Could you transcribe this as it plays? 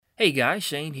Hey guys,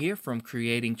 Shane here from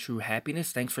Creating True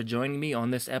Happiness. Thanks for joining me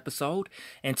on this episode.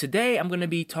 And today I'm going to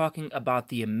be talking about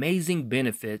the amazing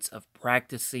benefits of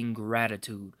practicing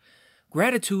gratitude.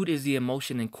 Gratitude is the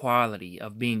emotion and quality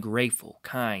of being grateful,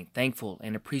 kind, thankful,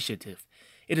 and appreciative.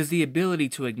 It is the ability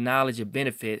to acknowledge a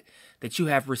benefit that you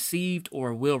have received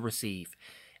or will receive.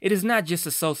 It is not just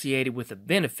associated with a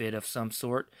benefit of some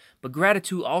sort, but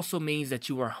gratitude also means that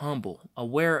you are humble,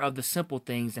 aware of the simple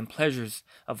things and pleasures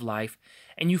of life,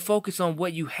 and you focus on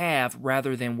what you have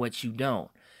rather than what you don't.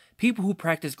 People who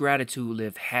practice gratitude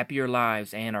live happier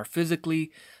lives and are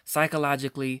physically,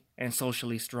 psychologically, and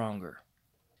socially stronger.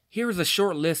 Here is a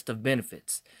short list of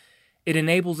benefits. It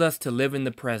enables us to live in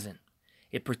the present.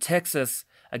 It protects us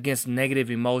against negative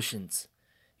emotions.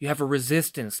 You have a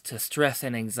resistance to stress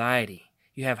and anxiety.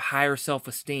 You have higher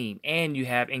self-esteem, and you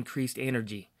have increased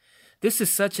energy. This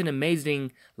is such an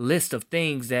amazing list of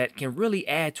things that can really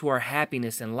add to our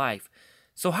happiness in life.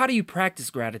 So how do you practice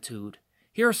gratitude?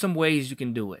 Here are some ways you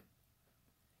can do it.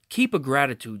 Keep a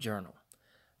gratitude journal.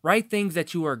 Write things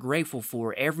that you are grateful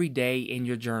for every day in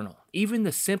your journal. Even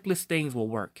the simplest things will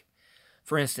work.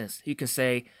 For instance, you can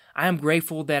say, I am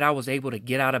grateful that I was able to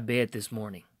get out of bed this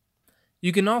morning.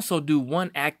 You can also do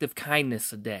one act of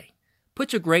kindness a day.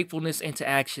 Put your gratefulness into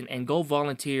action and go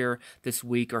volunteer this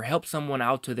week or help someone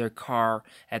out to their car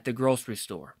at the grocery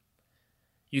store.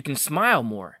 You can smile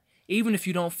more. Even if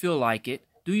you don't feel like it,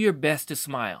 do your best to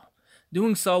smile.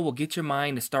 Doing so will get your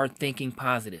mind to start thinking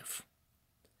positive.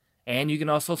 And you can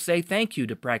also say thank you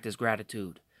to practice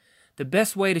gratitude. The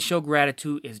best way to show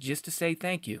gratitude is just to say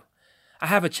thank you. I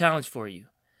have a challenge for you.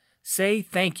 Say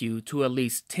thank you to at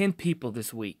least 10 people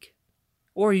this week.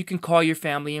 Or you can call your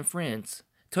family and friends.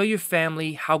 Tell your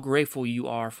family how grateful you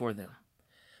are for them.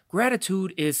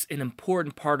 Gratitude is an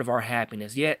important part of our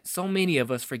happiness, yet so many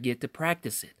of us forget to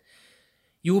practice it.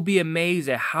 You will be amazed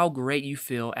at how great you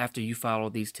feel after you follow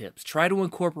these tips. Try to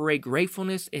incorporate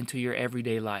gratefulness into your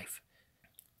everyday life.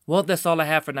 Well, that's all I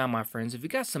have for now, my friends. If you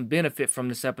got some benefit from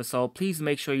this episode, please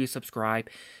make sure you subscribe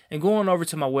and go on over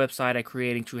to my website at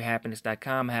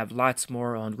creatingtruehappiness.com. I have lots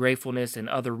more on gratefulness and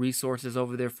other resources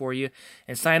over there for you,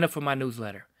 and sign up for my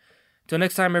newsletter. Till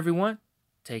next time, everyone,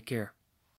 take care.